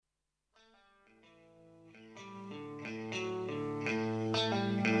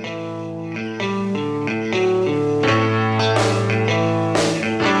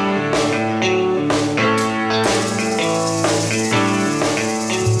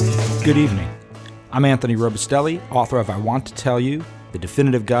Good evening. I'm Anthony Robustelli, author of I Want to Tell You, the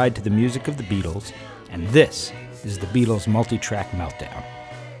definitive guide to the music of the Beatles, and this is the Beatles Multi-Track Meltdown.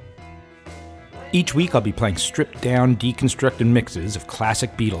 Each week I'll be playing stripped-down, deconstructed mixes of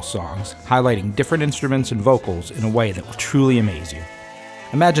classic Beatles songs, highlighting different instruments and vocals in a way that will truly amaze you.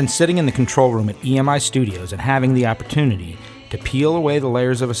 Imagine sitting in the control room at EMI Studios and having the opportunity to peel away the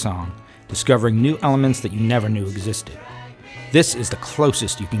layers of a song, discovering new elements that you never knew existed. This is the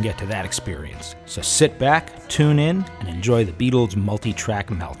closest you can get to that experience. So sit back, tune in, and enjoy the Beatles Multi-Track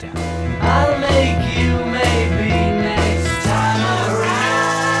Meltdown. I'll make you maybe next time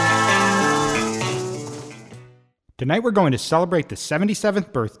around. Tonight we're going to celebrate the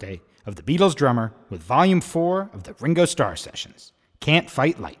 77th birthday of the Beatles drummer with Volume 4 of the Ringo Starr Sessions, Can't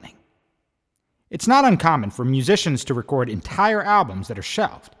Fight Lightning. It's not uncommon for musicians to record entire albums that are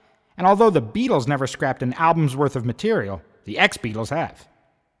shelved, and although the Beatles never scrapped an album's worth of material, the ex-Beatles have.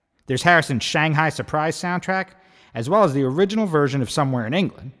 There's Harrison's Shanghai Surprise soundtrack, as well as the original version of Somewhere in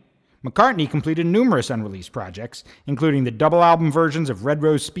England. McCartney completed numerous unreleased projects, including the double album versions of Red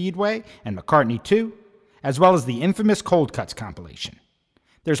Rose Speedway and McCartney 2, as well as the infamous Cold Cuts compilation.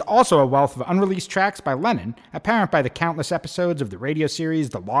 There's also a wealth of unreleased tracks by Lennon, apparent by the countless episodes of the radio series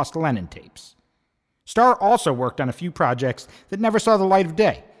The Lost Lennon Tapes. Starr also worked on a few projects that never saw the light of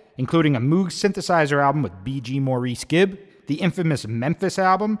day, including a Moog synthesizer album with B.G. Maurice Gibb, the infamous Memphis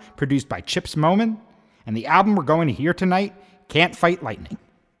album produced by Chips Moman, and the album we're going to hear tonight, Can't Fight Lightning.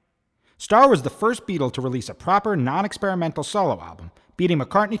 Starr was the first Beatle to release a proper, non-experimental solo album, beating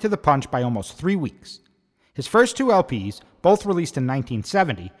McCartney to the punch by almost 3 weeks. His first two LPs, both released in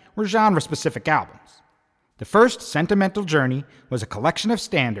 1970, were genre-specific albums. The first, Sentimental Journey, was a collection of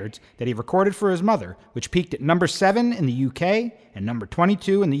standards that he recorded for his mother, which peaked at number 7 in the UK and number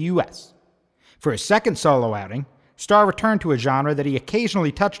 22 in the US. For his second solo outing, Starr returned to a genre that he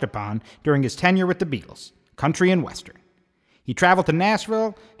occasionally touched upon during his tenure with the Beatles, country and western. He traveled to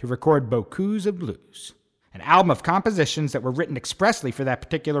Nashville to record Beaucoups of Blues, an album of compositions that were written expressly for that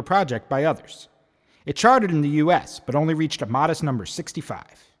particular project by others. It charted in the US, but only reached a modest number 65.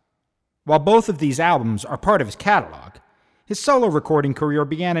 While both of these albums are part of his catalog, his solo recording career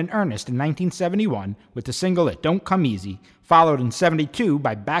began in earnest in 1971 with the single It Don't Come Easy, followed in 72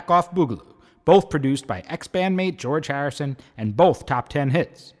 by Back Off Boogaloo, both produced by ex-bandmate George Harrison and both top 10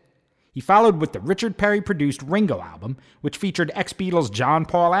 hits. He followed with the Richard Perry-produced Ringo album, which featured ex-Beatles John,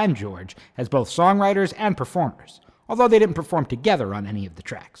 Paul, and George as both songwriters and performers, although they didn't perform together on any of the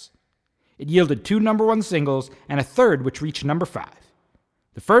tracks. It yielded 2 number 1 singles and a third which reached number 5.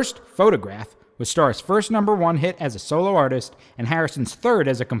 The first, Photograph, was Starr's first number 1 hit as a solo artist and Harrison's third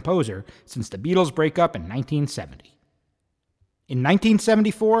as a composer since the Beatles' breakup in 1970. In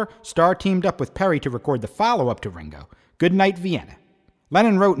 1974, Starr teamed up with Perry to record the follow-up to Ringo, Goodnight Vienna.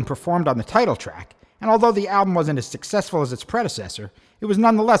 Lennon wrote and performed on the title track, and although the album wasn't as successful as its predecessor, it was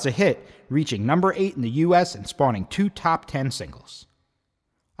nonetheless a hit, reaching number 8 in the US and spawning 2 top 10 singles.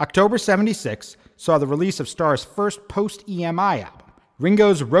 October 76 saw the release of Starr's first post-EMI album,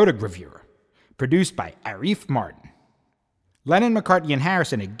 Ringo's Rotogravure, produced by Arif Mardin. Lennon, McCartney, and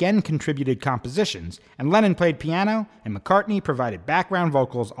Harrison again contributed compositions, and Lennon played piano, and McCartney provided background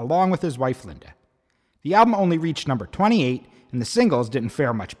vocals along with his wife Linda. The album only reached number 28, and the singles didn't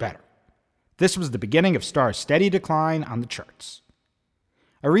fare much better. This was the beginning of Starr's steady decline on the charts.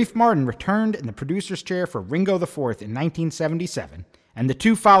 Arif Mardin returned in the producer's chair for Ringo IV in 1977, and the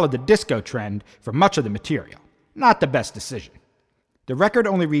two followed the disco trend for much of the material. Not the best decision. The record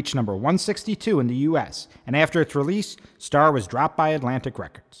only reached number 162 in the US, and after its release, Starr was dropped by Atlantic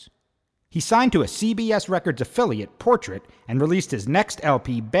Records. He signed to a CBS Records affiliate, Portrait, and released his next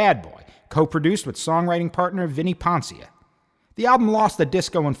LP, Bad Boy, co-produced with songwriting partner Vinnie Poncia. The album lost the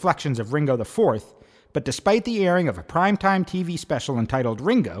disco inflections of Ringo IV, but despite the airing of a primetime TV special entitled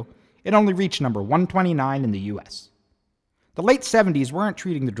Ringo, it only reached number 129 in the US. The late 70s weren't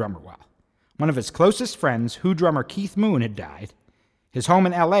treating the drummer well. One of his closest friends, Who drummer Keith Moon, had died. His home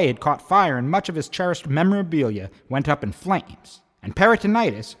in LA had caught fire and much of his cherished memorabilia went up in flames. And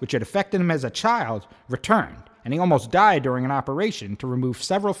peritonitis, which had affected him as a child, returned, and he almost died during an operation to remove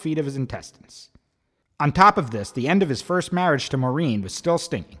several feet of his intestines. On top of this, the end of his first marriage to Maureen was still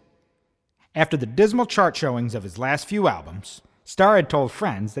stinging. After the dismal chart showings of his last few albums, Starr had told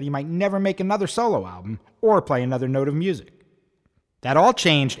friends that he might never make another solo album or play another note of music. That all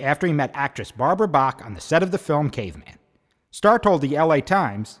changed after he met actress Barbara Bach on the set of the film Caveman. Starr told the LA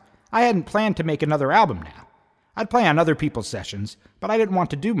Times, "I hadn't planned to make another album now. I'd play on other people's sessions, but I didn't want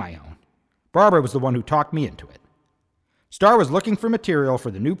to do my own. Barbara was the one who talked me into it." Starr was looking for material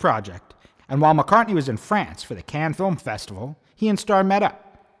for the new project, and while McCartney was in France for the Cannes Film Festival, he and Starr met up.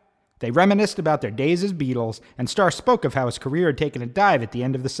 They reminisced about their days as Beatles, and Starr spoke of how his career had taken a dive at the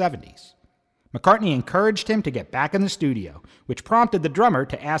end of the 70s. McCartney encouraged him to get back in the studio, which prompted the drummer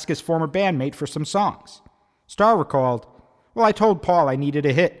to ask his former bandmate for some songs. Starr recalled, "Well, I told Paul I needed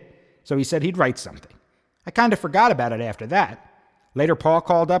a hit, so he said he'd write something. I kind of forgot about it after that. Later, Paul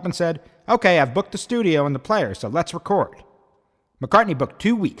called up and said, 'Okay, I've booked the studio and the player, so let's record.'" McCartney booked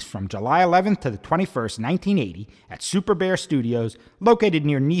 2 weeks from July 11th to the 21st, 1980 at Super Bear Studios, located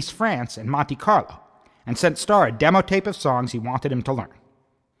near Nice, France and Monte Carlo, and sent Starr a demo tape of songs he wanted him to learn.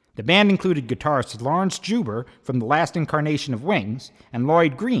 The band included guitarist Lawrence Juber from the last incarnation of Wings and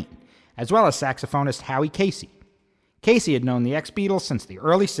Lloyd Green, as well as saxophonist Howie Casey. Casey had known the ex-Beatles since the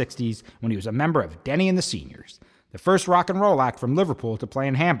early 60s when he was a member of Denny and the Seniors, the first rock and roll act from Liverpool to play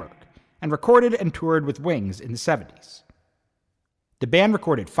in Hamburg, and recorded and toured with Wings in the 70s. The band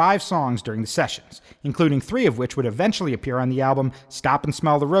recorded 5 songs during the sessions, including 3 of which would eventually appear on the album Stop and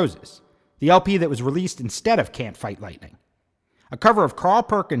Smell the Roses, the LP that was released instead of Can't Fight Lightning. A cover of Carl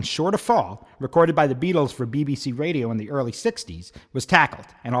Perkins' Sure to Fall, recorded by the Beatles for BBC Radio in the early 60s, was tackled,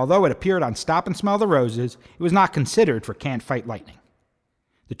 and although it appeared on Stop and Smell the Roses, it was not considered for Can't Fight Lightning.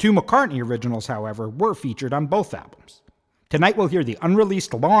 The 2 McCartney originals, however, were featured on both albums. Tonight we'll hear the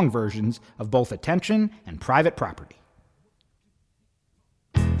unreleased long versions of both Attention and Private Property.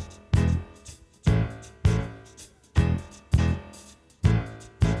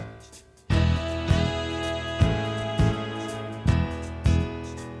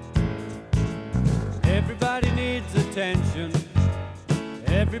 Everybody needs attention.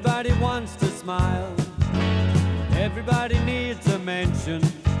 Everybody wants to smile. Everybody needs a mention.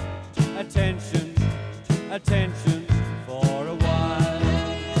 Attention, attention for a while.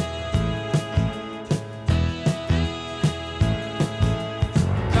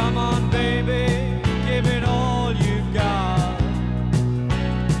 Come on, baby, give it all you've got.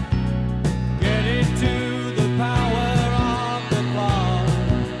 Get into the power of the plot.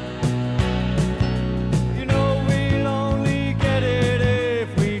 You know we'll only get it if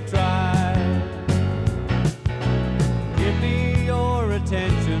we try. Give me your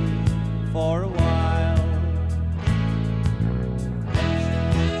attention for a while.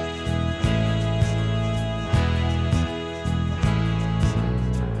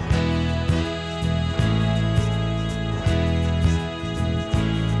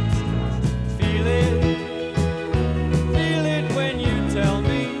 Feel it when you tell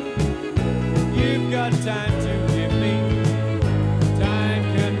me you've got time to give me. Time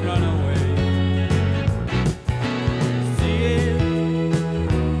can run away. See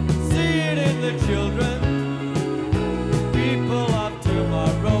it in the children, people of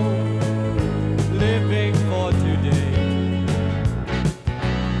tomorrow, living for today.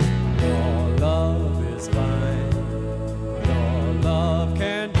 Your love is fine, your love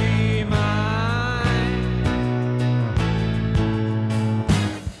can be mine.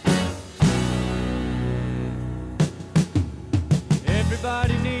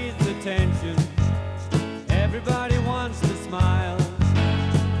 Everybody needs attention, everybody wants to smile.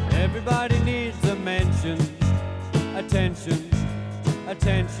 Everybody needs a mention. Attention,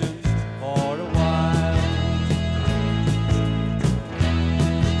 attention for a while.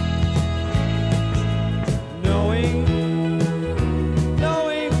 Knowing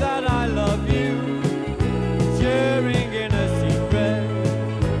that I love you, sharing in a secret,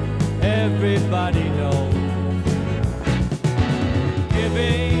 everybody knows.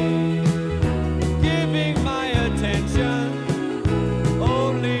 Giving my attention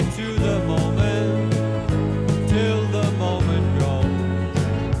only to the moment, till the moment goes.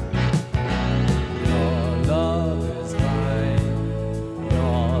 Your love is fine,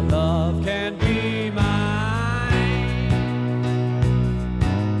 your love can be mine.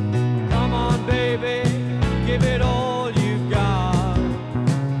 Come on, baby, give it all you've got.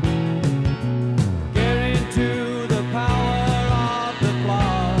 Get into the power of the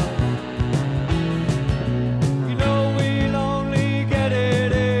plot. You know we'll only get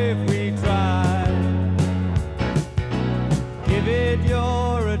it if we try. Give it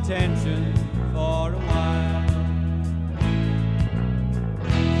your attention for a while.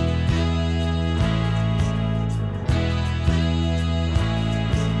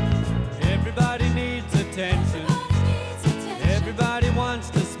 Everybody needs attention. Everybody wants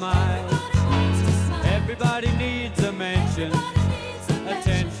to smile. Everybody needs a mention.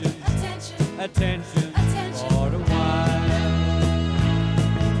 Attention, attention for a while.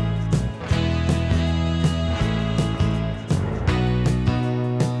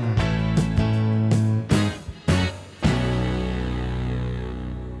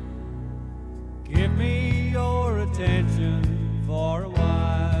 Give me your attention for a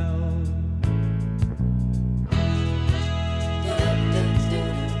while.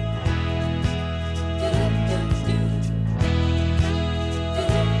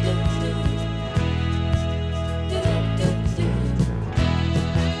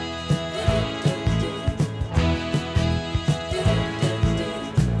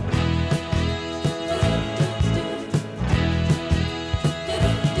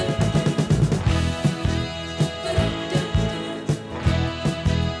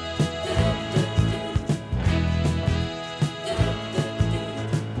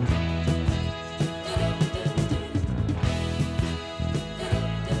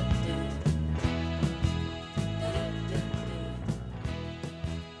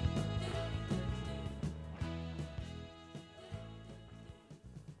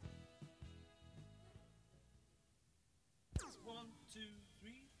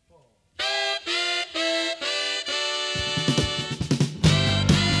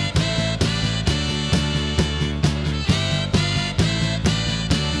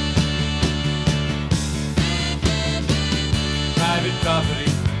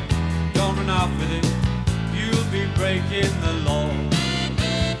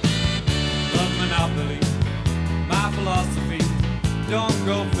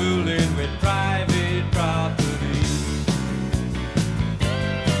 Don't go fooling with private property.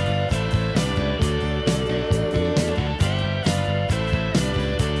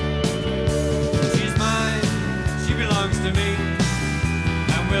 She's mine, she belongs to me,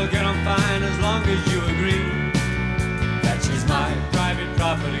 and we'll get on fine as long as you agree that she's my private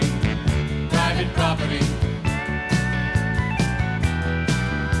property. Private property.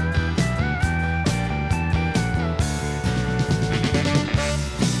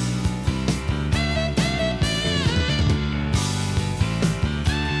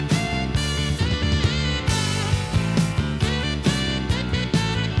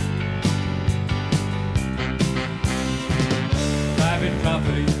 Private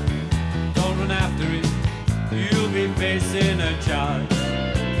property, don't run after it, you'll be facing a charge.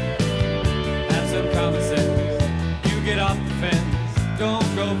 Have some common sense, you get off the fence,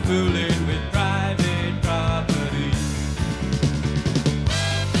 don't go fooling with private property.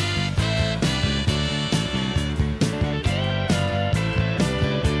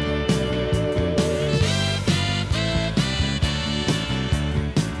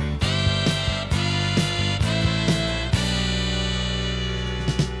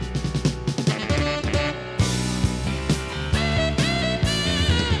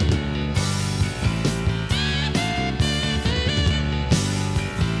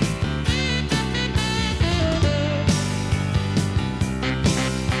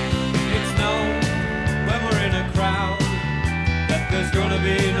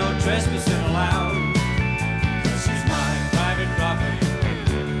 Trespassing allowed, 'cause she's my private property,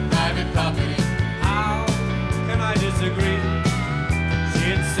 private property. How can I disagree?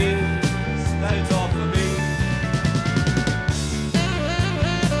 She insists that it's all for me.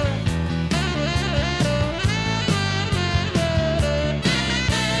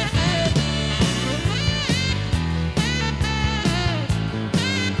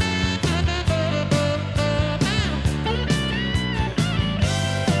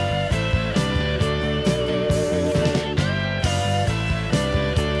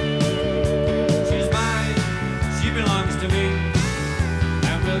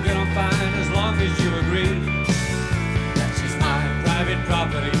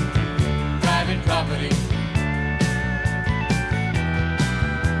 Property, private property.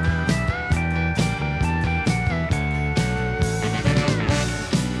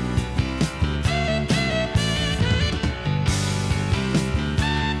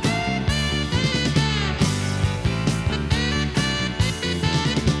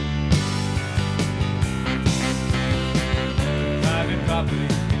 Private property,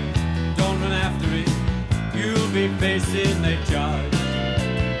 don't run after it, you'll be facing a charge.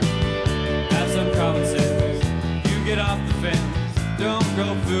 Some common sense, you get off the fence, don't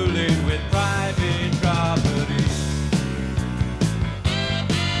go fooling with private property.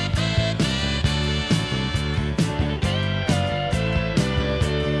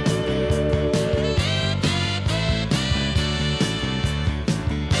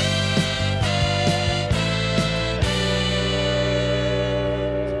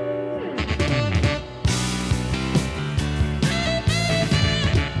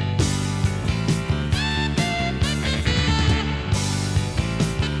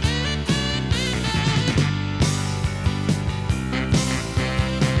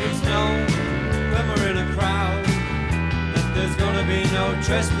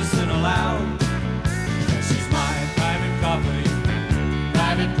 Trespassing allowed, 'cause she's my private property,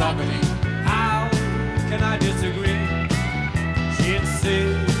 private property. How can I disagree? She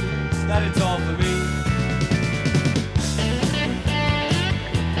insists that it's all for me.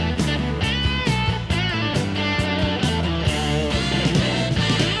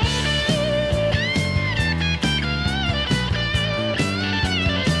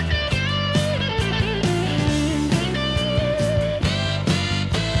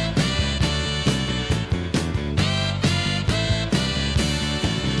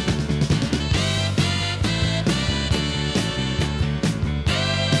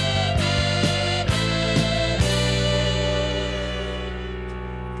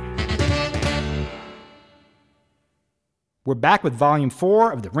 We're back with Volume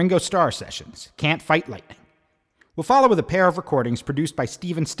 4 of the Ringo Starr Sessions, Can't Fight Lightning. We'll follow with a pair of recordings produced by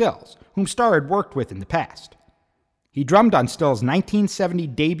Stephen Stills, whom Starr had worked with in the past. He drummed on Stills' 1970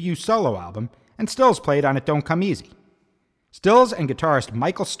 debut solo album, and Stills played on It Don't Come Easy. Stills and guitarist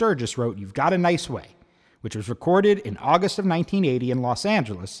Michael Sturgis wrote You've Got a Nice Way, which was recorded in August of 1980 in Los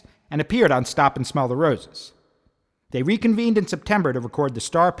Angeles and appeared on Stop and Smell the Roses. They reconvened in September to record the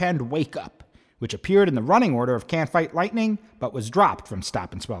Starr-penned Wake Up, which appeared in the running order of Can't Fight Lightning, but was dropped from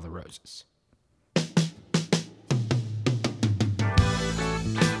Stop and Smell the Roses.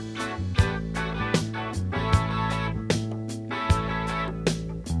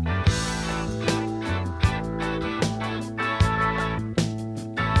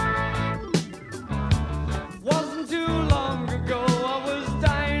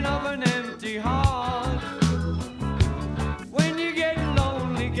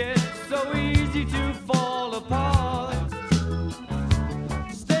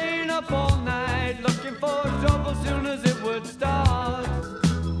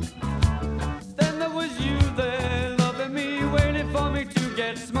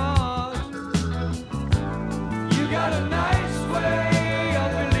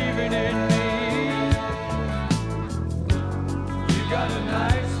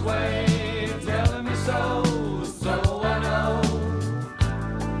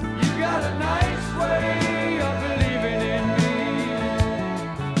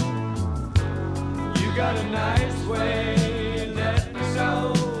 got a nice way, let me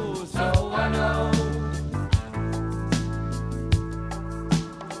know, so I know.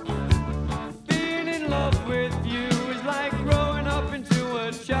 Being in love with you is like growing up into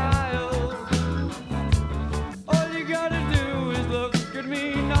a child. All you gotta do is look at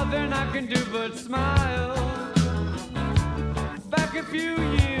me, nothing I can do but smile. Back a few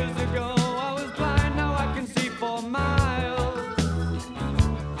years ago, I was blind, now I can see for miles.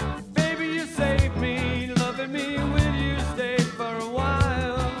 Baby, you saved me, loving me, will you stay for a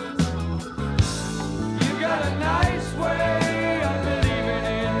while? You got a nice way of believing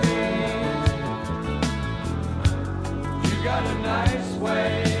in me. You got a nice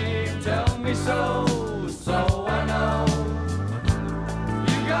way, tell me so, so I know.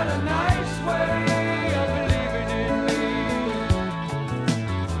 You got a nice way.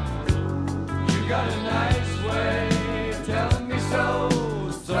 Got a nice way, tell me so,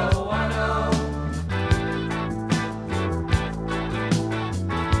 so I know.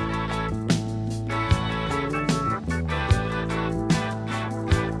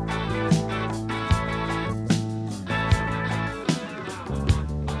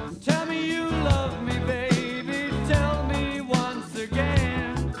 Tell me you love me, baby, tell me once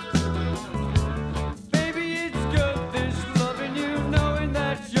again. Baby, it's good this loving you, knowing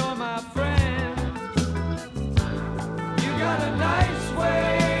that you're my friend. Got a nice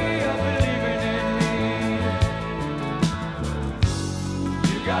way of believing in me.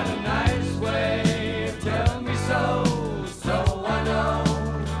 You got a nice way, tell me so, so I know.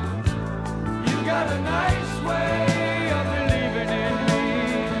 You got a nice way of believing in me.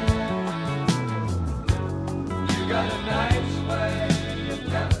 You got a nice way,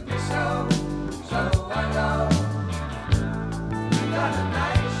 tell me so, so I know. You got a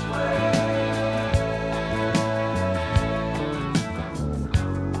nice way.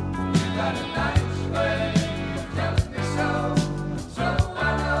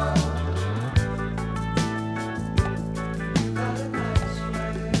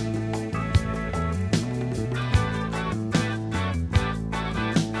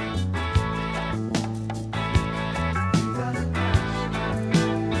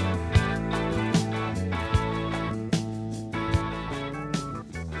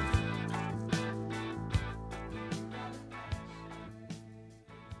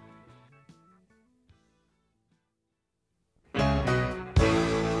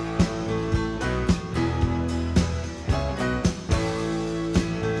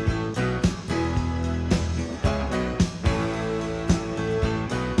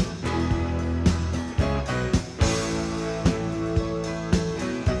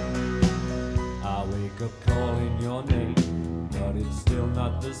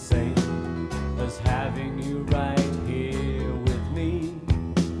 The same as having you right here with me.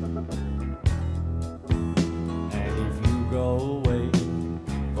 And if you go away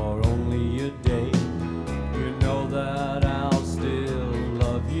for only a day, you know that I'll still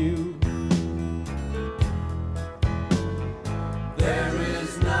love you. There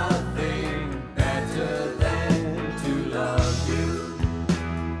is nothing better than to love you.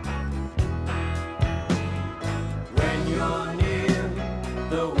 When you're near,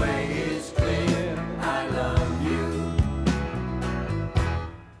 the way is clear, I love you.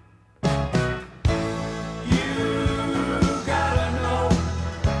 You gotta know,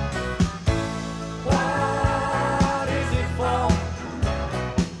 what is it for?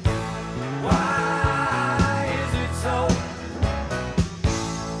 Why is it so?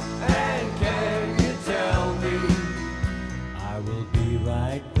 And can you tell me? I will be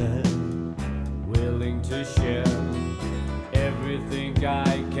right there, willing to share everything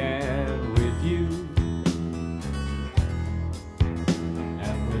I can with you.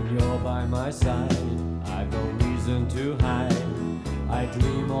 And when you're by my side, I've no reason to hide. I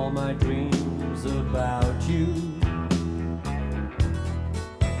dream all my dreams about you.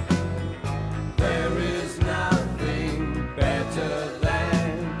 There is nothing better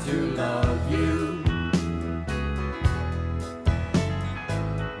than to love you.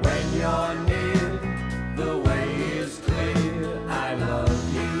 When you're near, the way is clear, I love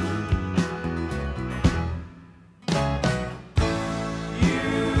you. You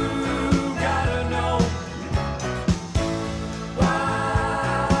gotta know,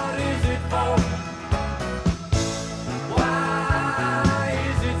 what is it for?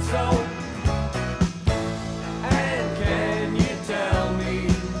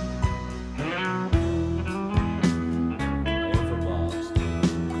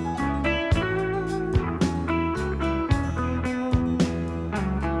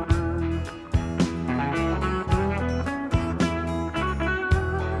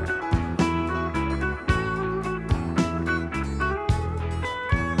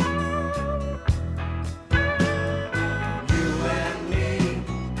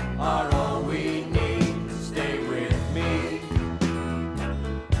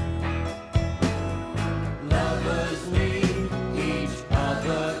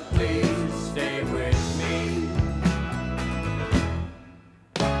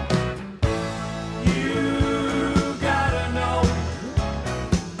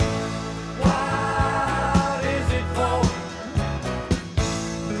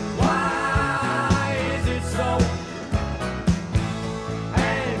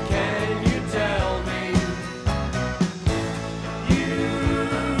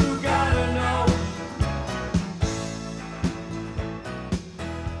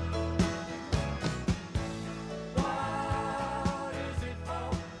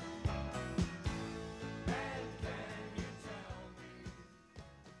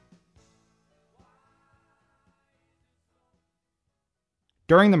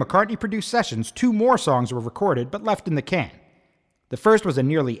 During the McCartney-produced sessions, 2 more songs were recorded but left in the can. The first was a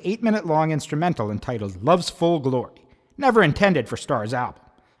nearly 8-minute-long instrumental entitled Love's Full Glory, never intended for Starr's album,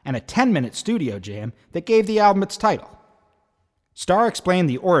 and a 10-minute studio jam that gave the album its title. Starr explained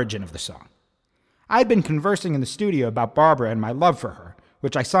the origin of the song. I'd been conversing in the studio about Barbara and my love for her,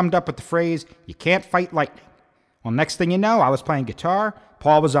 which I summed up with the phrase, "You can't fight lightning." Well, next thing you know, I was playing guitar,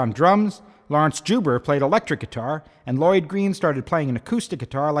 Paul was on drums, Lawrence Juber played electric guitar, and Lloyd Green started playing an acoustic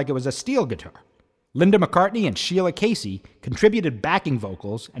guitar like it was a steel guitar. Linda McCartney and Sheila Casey contributed backing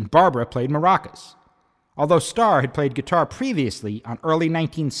vocals, and Barbara played maracas. Although Starr had played guitar previously on early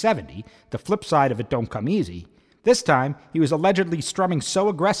 1970, the flip side of It Don't Come Easy, this time he was allegedly strumming so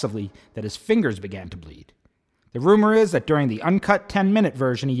aggressively that his fingers began to bleed. The rumor is that during the uncut 10-minute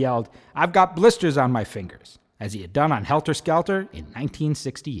version he yelled, "I've got blisters on my fingers," as he had done on Helter Skelter in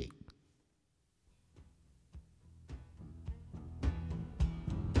 1968.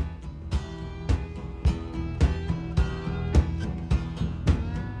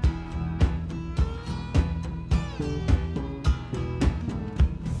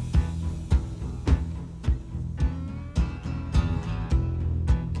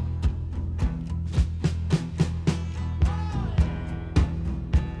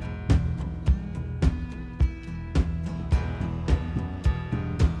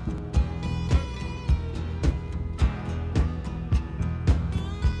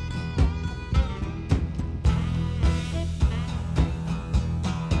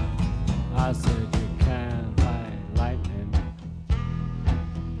 I said you can't fight lightning.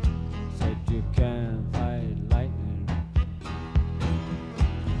 Said you can't fight lightning.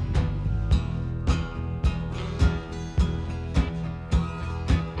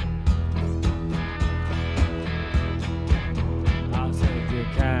 I said you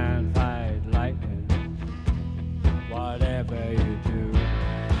can't fight lightning. Whatever you do.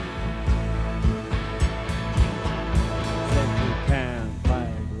 Said you can't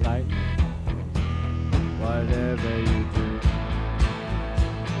fight lightning. Whatever you do.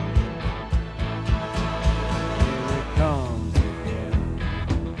 Here it comes again.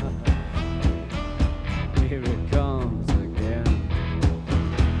 Here it comes again.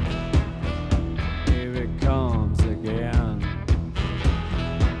 Here it comes again.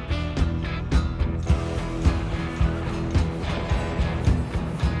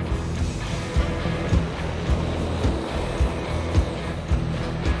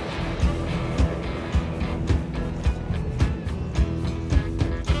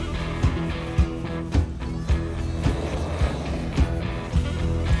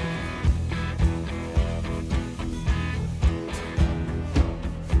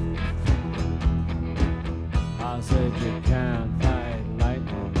 I said you can't fight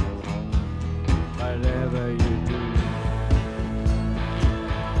lightning, whatever you do.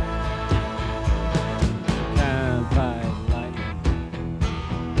 Can't fight lightning,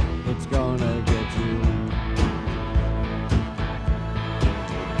 it's gonna get you.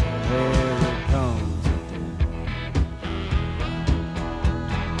 Here it comes again.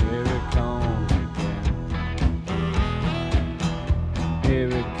 Here it comes again. Here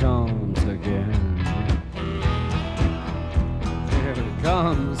it comes again. Here it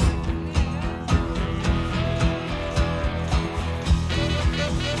comes.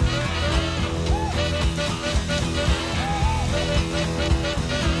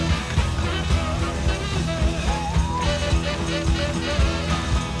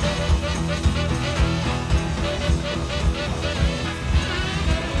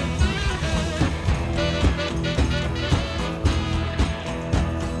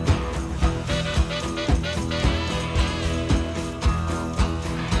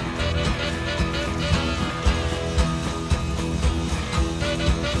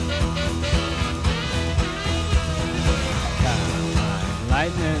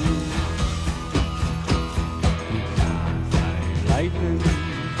 Lightning. You can't fight lightning.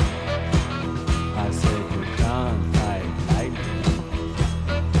 I said you can't fight lightning.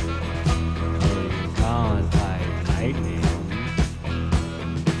 No, you can't fight lightning.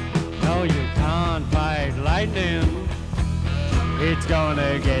 No, you can't fight lightning. It's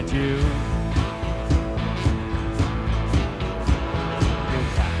gonna get you. You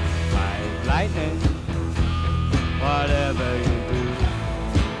can't fight lightning. Whatever you do.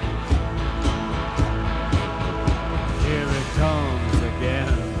 Here it comes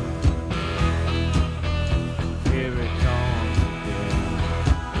again. Here it comes again.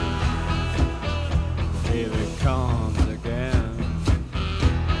 Here it comes again.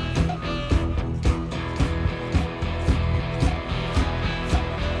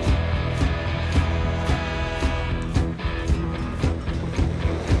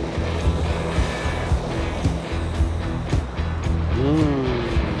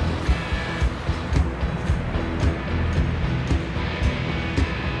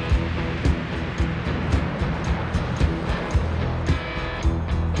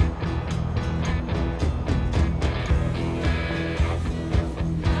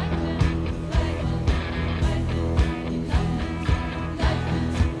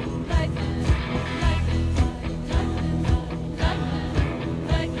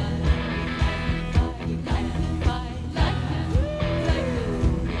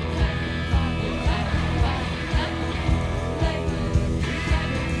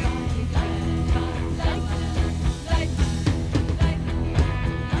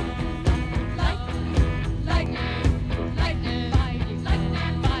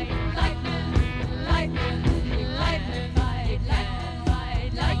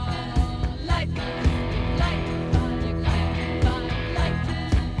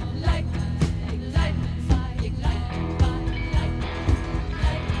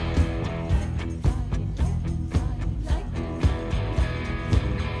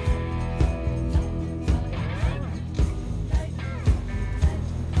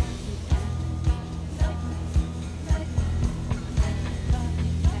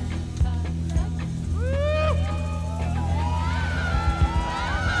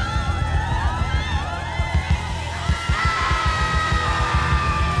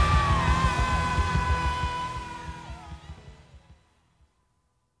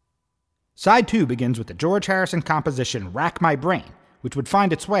 Side 2 begins with the George Harrison composition Rack My Brain, which would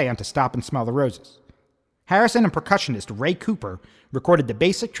find its way onto Stop and Smell the Roses. Harrison and percussionist Ray Cooper recorded the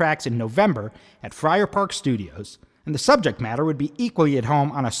basic tracks in November at Friar Park Studios, and the subject matter would be equally at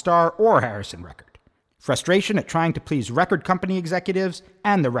home on a Starr or Harrison record. Frustration at trying to please record company executives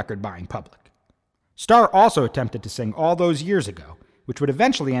and the record-buying public. Starr also attempted to sing All Those Years Ago, which would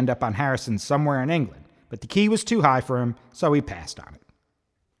eventually end up on Harrison's Somewhere in England, but the key was too high for him, so he passed on it.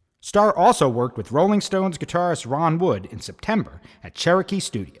 Starr also worked with Rolling Stones guitarist Ron Wood in September at Cherokee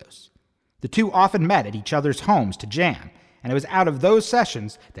Studios. The two often met at each other's homes to jam, and it was out of those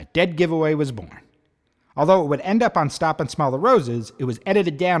sessions that Dead Giveaway was born. Although it would end up on Stop and Smell the Roses, it was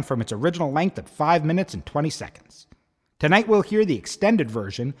edited down from its original length of 5 minutes and 20 seconds. Tonight we'll hear the extended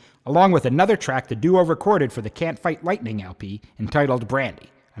version, along with another track the duo recorded for the Can't Fight Lightning LP entitled Brandy,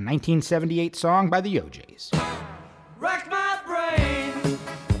 a 1978 song by the OJs. Rack my brain.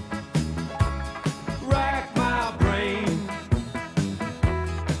 Rack my brain.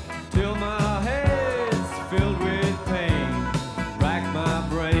 Till my head's filled with pain. Rack my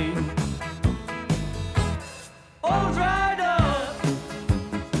brain. All dried up.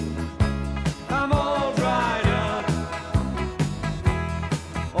 I'm all dried up.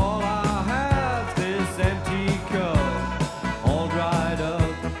 All I have this empty cup. All dried up.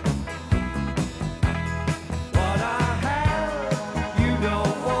 What I have, you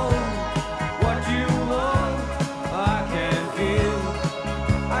don't want. What you want, I can feel.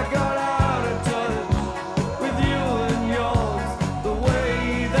 I got out of touch with you and yours. The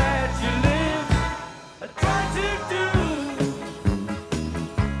way that you live, I try to do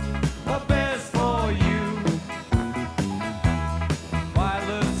my best for you. While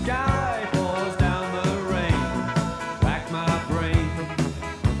the sky pours down the rain, rack my brain.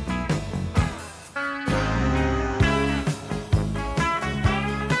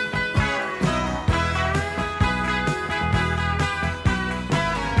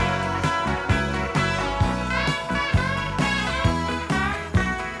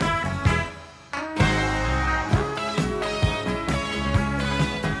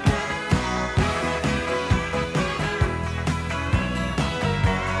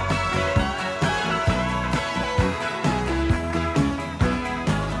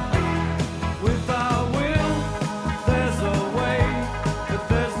 Without will, there's a way, but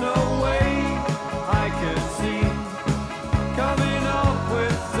there's no way I can see. Coming up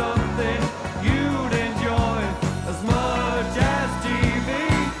with something you'd enjoy as much as TV.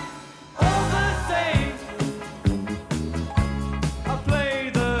 All the same, I play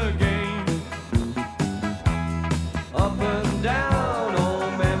the game. Up and down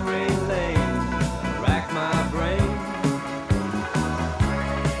old memory lane, rack my brain.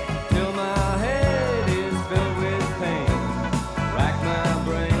 Till my head is filled with pain, rack my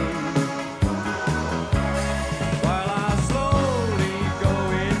brain. While I slowly go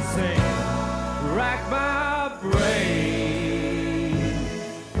insane, rack my brain.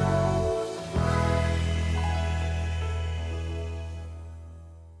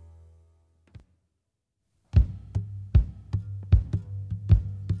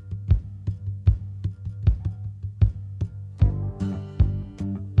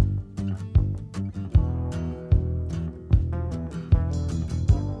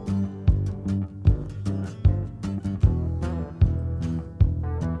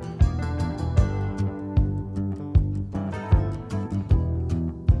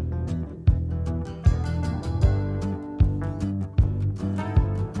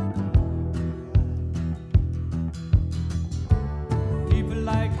 People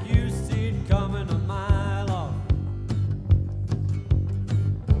like you see it coming a mile off.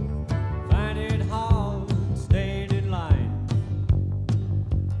 Find it hard staying in line.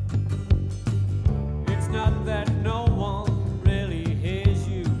 It's not that no one really hears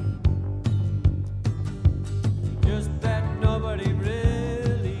you, just that nobody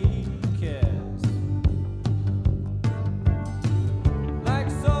really cares. Like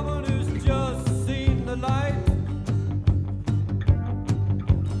someone who's just seen the light.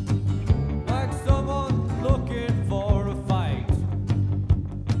 Like someone looking for a fight.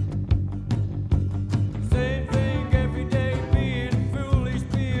 Same thing every day, being foolish,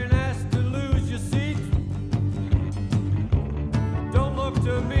 being asked to lose your seat. Don't look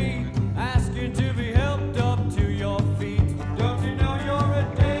to me, asking to be helped up to your feet. Don't you know you're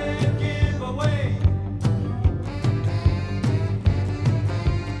a dead giveaway?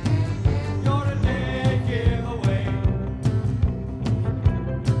 You're a dead giveaway.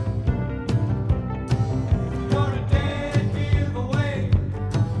 You're a dead giveaway.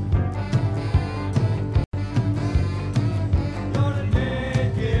 You're a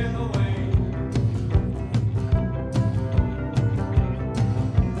dead giveaway.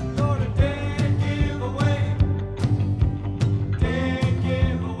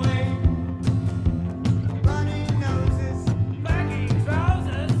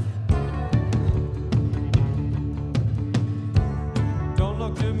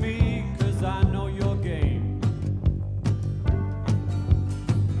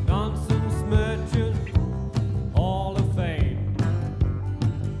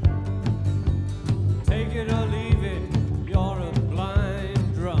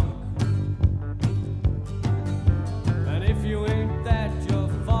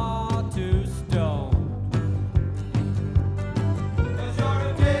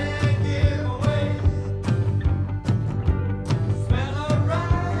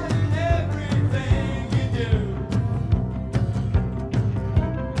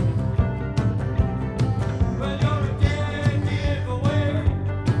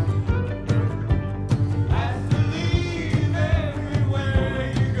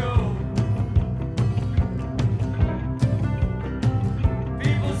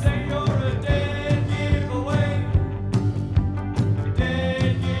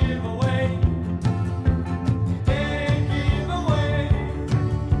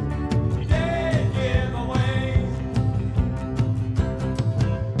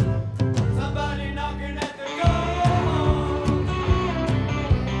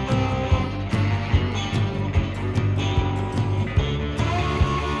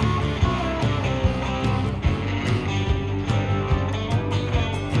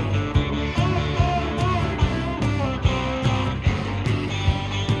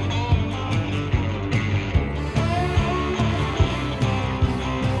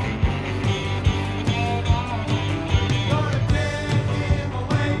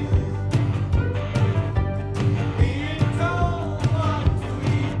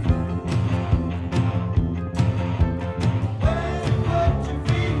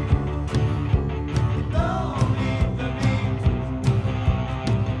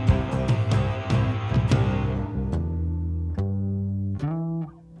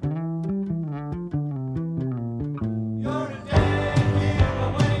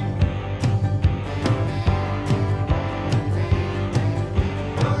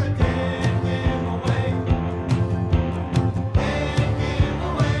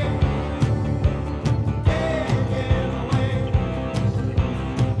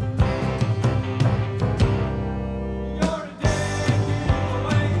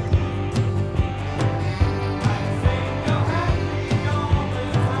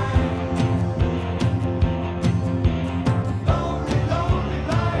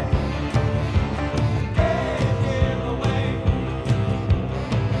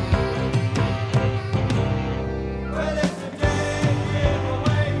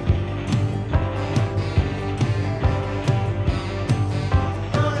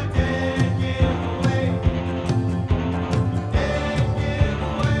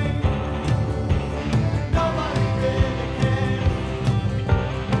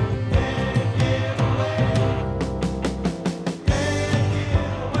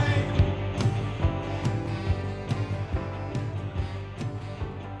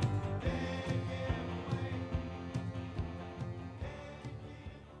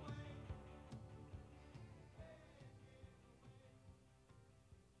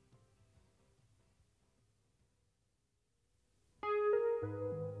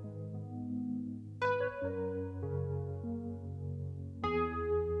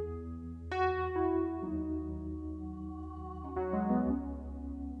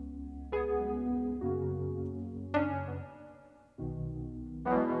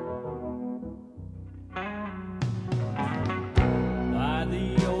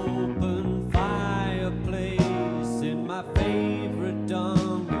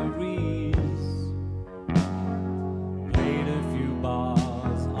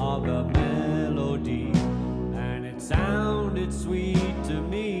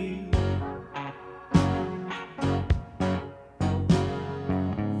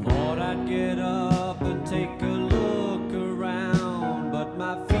 to get up and take a look around, but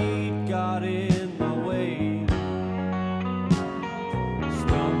my feet got in the way.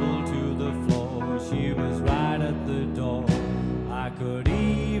 Stumbled to the floor, she was right at the door. I could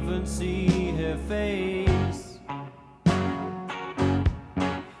even see her face.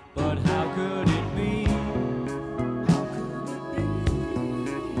 But how could it be?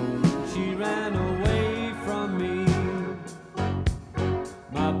 She ran away from me.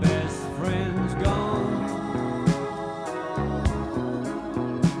 My best friend's gone,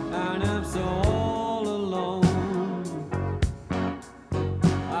 and I'm so all alone.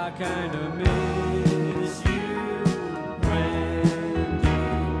 I kinda miss you, Brandy.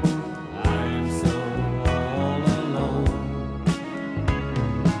 I'm so all alone.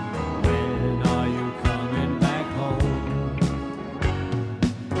 When are you coming back home?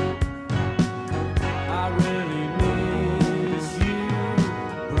 I really miss you,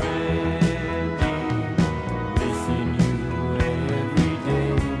 Brandy. Missing you every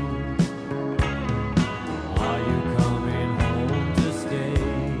day. Are you coming home to stay?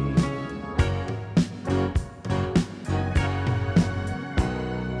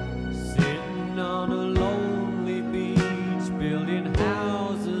 Sitting on a lonely beach, building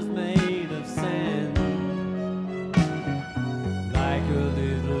houses made of sand, like a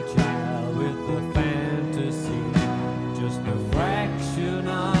little child with a fantasy, just a fraction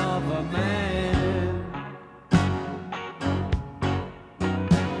of a man.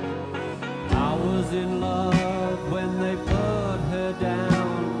 I was in love when they put her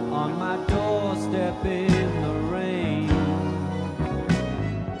down on my doorstep in the rain.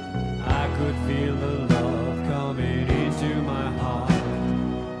 I could feel the love coming into my heart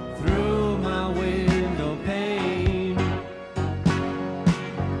through my window pane.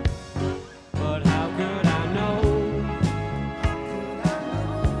 But how could I know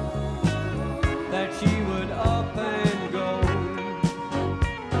that she would up and go?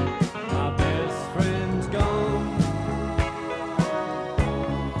 My best friend's gone,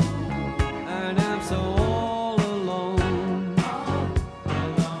 and I'm so all alone.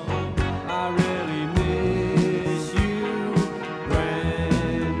 I really miss you,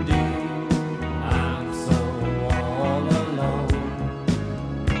 Brandy. I'm so all alone.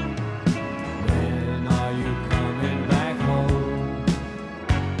 When are you coming back home?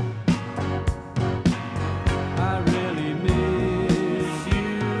 I really miss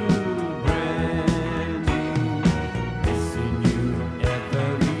you, Brandy. Missing you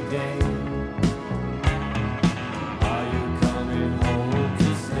every day. Are you coming home to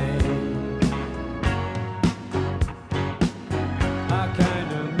stay? I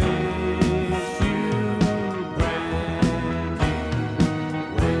kinda miss you, Brandy.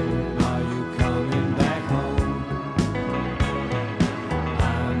 When are you coming back home?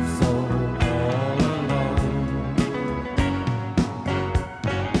 I'm so all alone.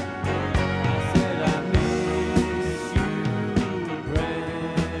 I said I miss you,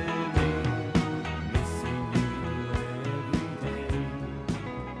 Brandy. Missing you every day.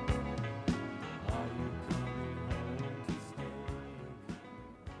 Are you coming home to stay?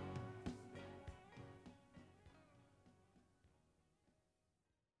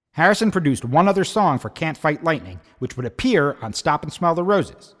 Harrison produced one other song for Can't Fight Lightning, which would appear on Stop and Smell the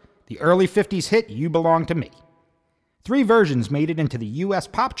Roses, the early 50s hit You Belong to Me. 3 versions made it into the U.S.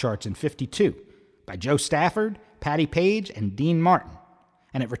 pop charts in '52 by Joe Stafford, Patti Page, and Dean Martin,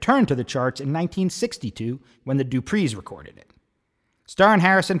 and it returned to the charts in 1962 when the Duprees recorded it. Starr and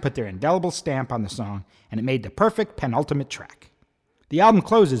Harrison put their indelible stamp on the song, and it made the perfect penultimate track. The album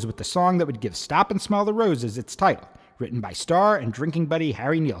closes with the song that would give Stop and Smell the Roses its title, written by Starr and drinking buddy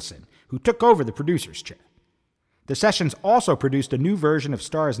Harry Nilsson, who took over the producer's chair. The sessions also produced a new version of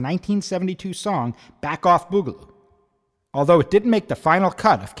Starr's 1972 song, Back Off Boogaloo. Although it didn't make the final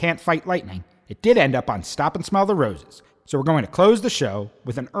cut of Can't Fight Lightning, it did end up on Stop and Smell the Roses, so we're going to close the show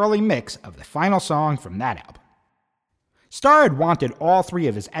with an early mix of the final song from that album. Starr had wanted all 3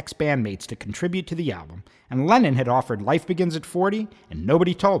 of his ex-bandmates to contribute to the album, and Lennon had offered Life Begins at 40 and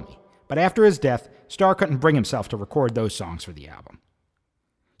Nobody Told Me, but after his death, Starr couldn't bring himself to record those songs for the album.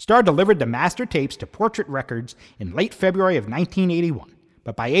 Starr delivered the master tapes to Portrait Records in late February of 1981,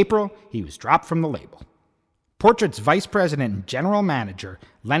 but by April, he was dropped from the label. Portrait's vice president and general manager,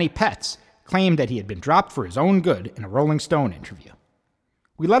 Lenny Petz, claimed that he had been dropped for his own good in a Rolling Stone interview.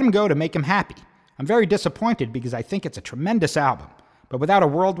 We let him go to make him happy. I'm very disappointed because I think it's a tremendous album, but without a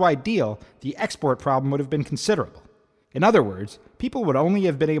worldwide deal, the export problem would have been considerable. In other words, people would only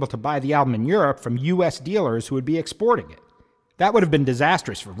have been able to buy the album in Europe from U.S. dealers who would be exporting it. That would have been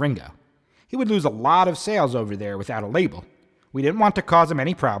disastrous for Ringo. He would lose a lot of sales over there without a label. We didn't want to cause him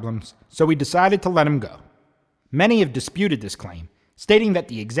any problems, so we decided to let him go. Many have disputed this claim, stating that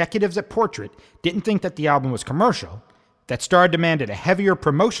the executives at Portrait didn't think that the album was commercial, that Starr demanded a heavier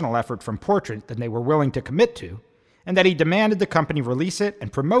promotional effort from Portrait than they were willing to commit to, and that he demanded the company release it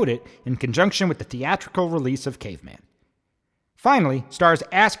and promote it in conjunction with the theatrical release of Caveman. Finally, Starr's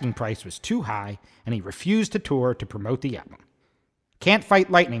asking price was too high, and he refused to tour to promote the album. Can't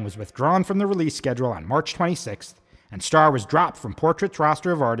Fight Lightning was withdrawn from the release schedule on March 26th, and Starr was dropped from Portrait's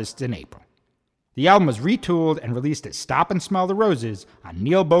roster of artists in April. The album was retooled and released as Stop and Smell the Roses on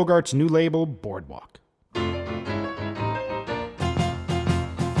Neil Bogart's new label, Boardwalk.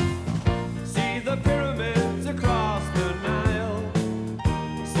 See the pyramids across the Nile.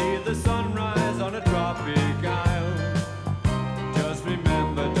 See the sunrise on a tropic isle. Just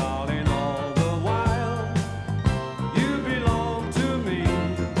remember, darling, all the while you belong to me.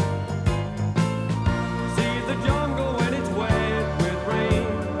 See the jungle when it's wet with rain.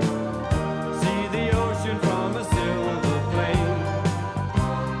 See the ocean from a silver plain.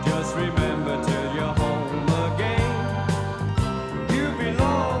 Just remember till you're home again, you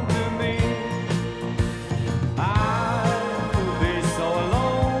belong to me. I'll be so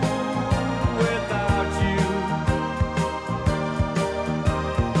alone without you.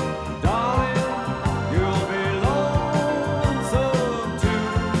 Darling, you'll be lonesome too,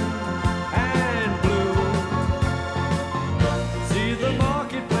 and blue. See the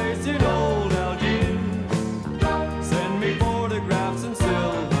marketplace in old Algiers. Send me photographs and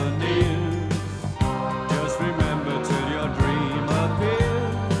souvenirs. Just remember till your dream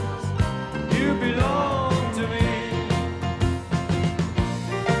appears, you belong to me.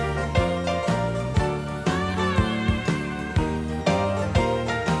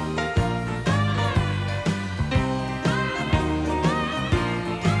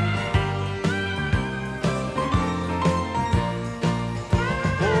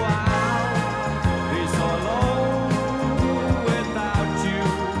 Oh, I'll be so alone without you.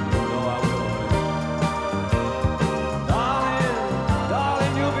 No, I will.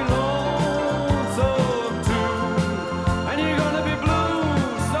 Darling, you'll be lonesome too, and you're gonna be blue.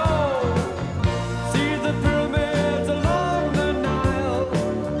 So see the pyramids along the Nile.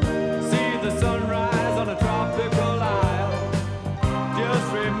 See the sunrise on a tropical isle. Just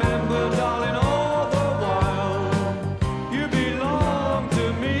remember, darling, all the while you belong to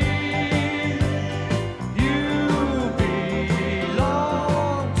me. You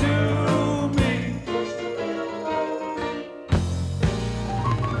belong to me.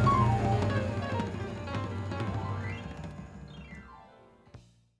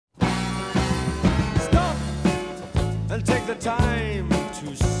 Stop and take the time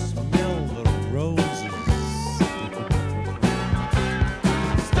to smell the roses.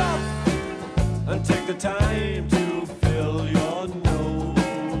 Stop and take the time to fill your noses.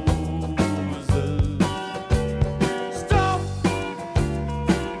 Stop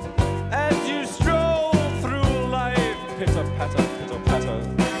as you stroll through life, pitter patter, pitter patter.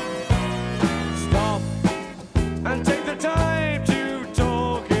 Stop and take the time to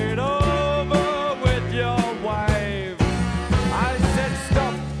talk it over with your wife. I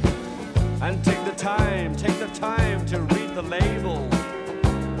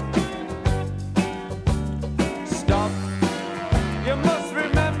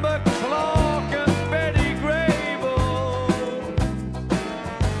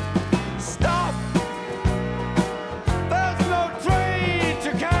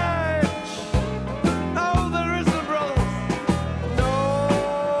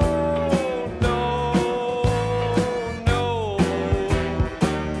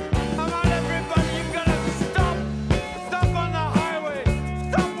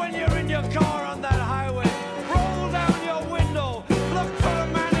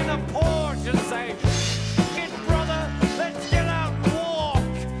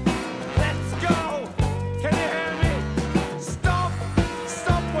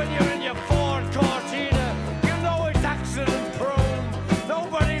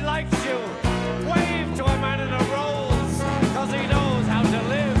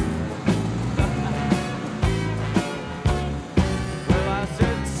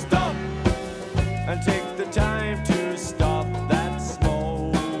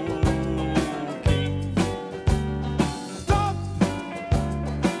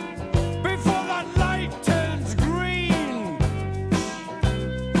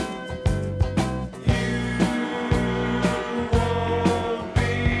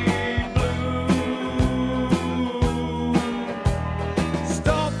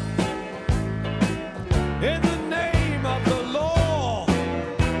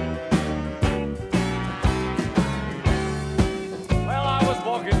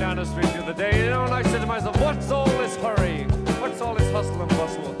other day, and I said to myself, what's all this hurry? What's all this hustle and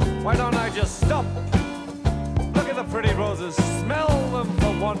bustle? Why don't I just stop? Look at the pretty roses, smell them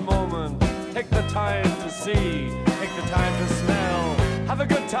for one moment. Take the time to see, take the time to smell. Have a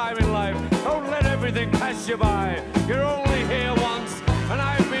good time in life, don't let everything pass you by. You're only here once, and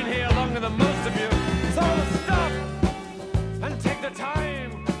I've been here longer than most of you. So stop and take the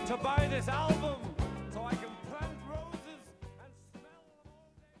time to buy this album so I can plant roses and smell them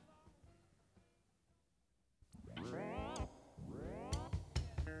all day long.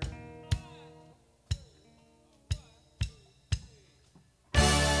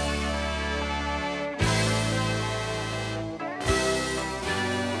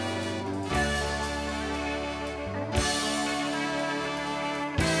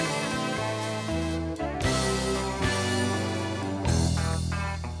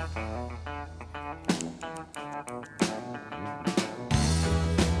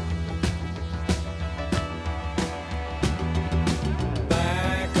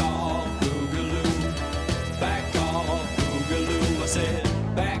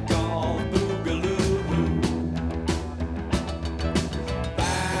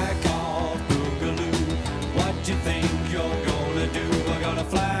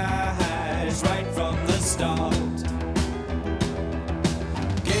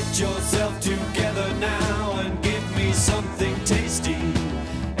 Yourself together now and give me something tasty.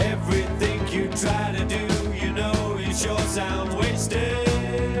 Everything you try to do, you know you sure sound wasted.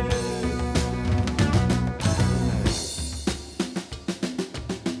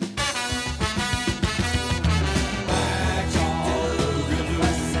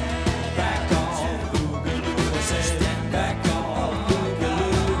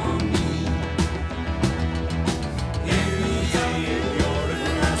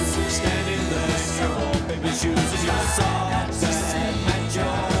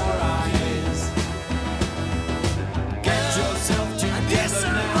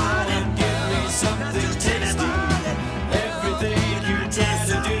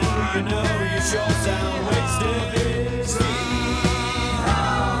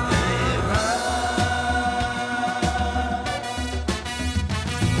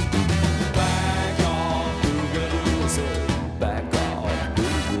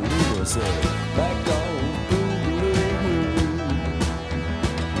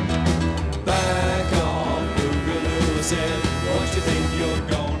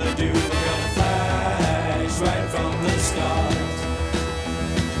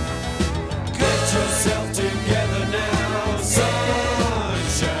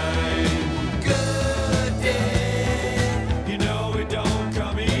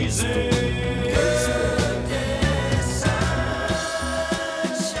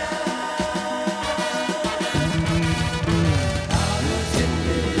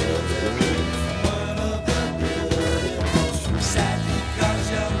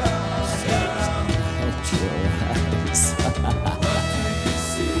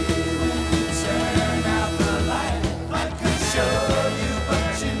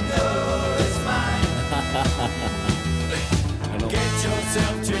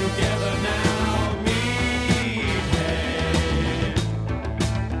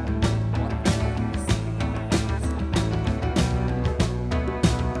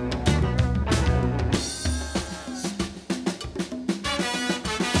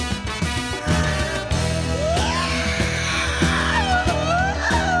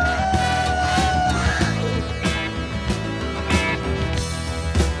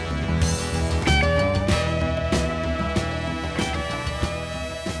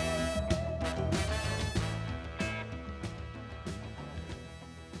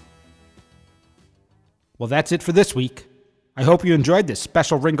 Well, that's it for this week. I hope you enjoyed this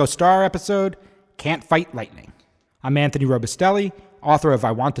special Ringo Starr episode, Can't Fight Lightning. I'm Anthony Robustelli, author of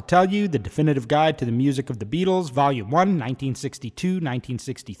I Want to Tell You, The Definitive Guide to the Music of the Beatles, Volume 1,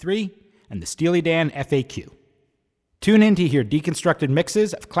 1962-1963, and the Steely Dan FAQ. Tune in to hear deconstructed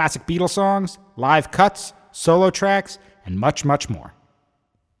mixes of classic Beatles songs, live cuts, solo tracks, and much, much more.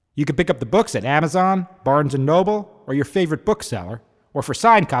 You can pick up the books at Amazon, Barnes & Noble, or your favorite bookseller, or for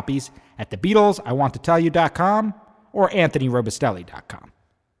signed copies at thebeatlesiwanttotellyu.com or anthonyrobustelli.com.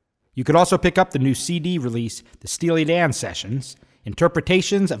 You could also pick up the new CD release, The Steely Dan Sessions,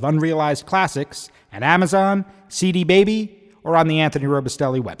 Interpretations of Unrealized Classics, at Amazon, CD Baby, or on the Anthony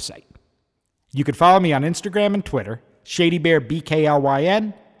Robustelli website. You can follow me on Instagram and Twitter,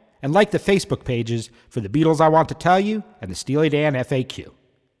 ShadyBearBKLYN, and like the Facebook pages for The Beatles I Want to Tell You and the Steely Dan FAQ.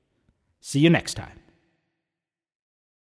 See you next time.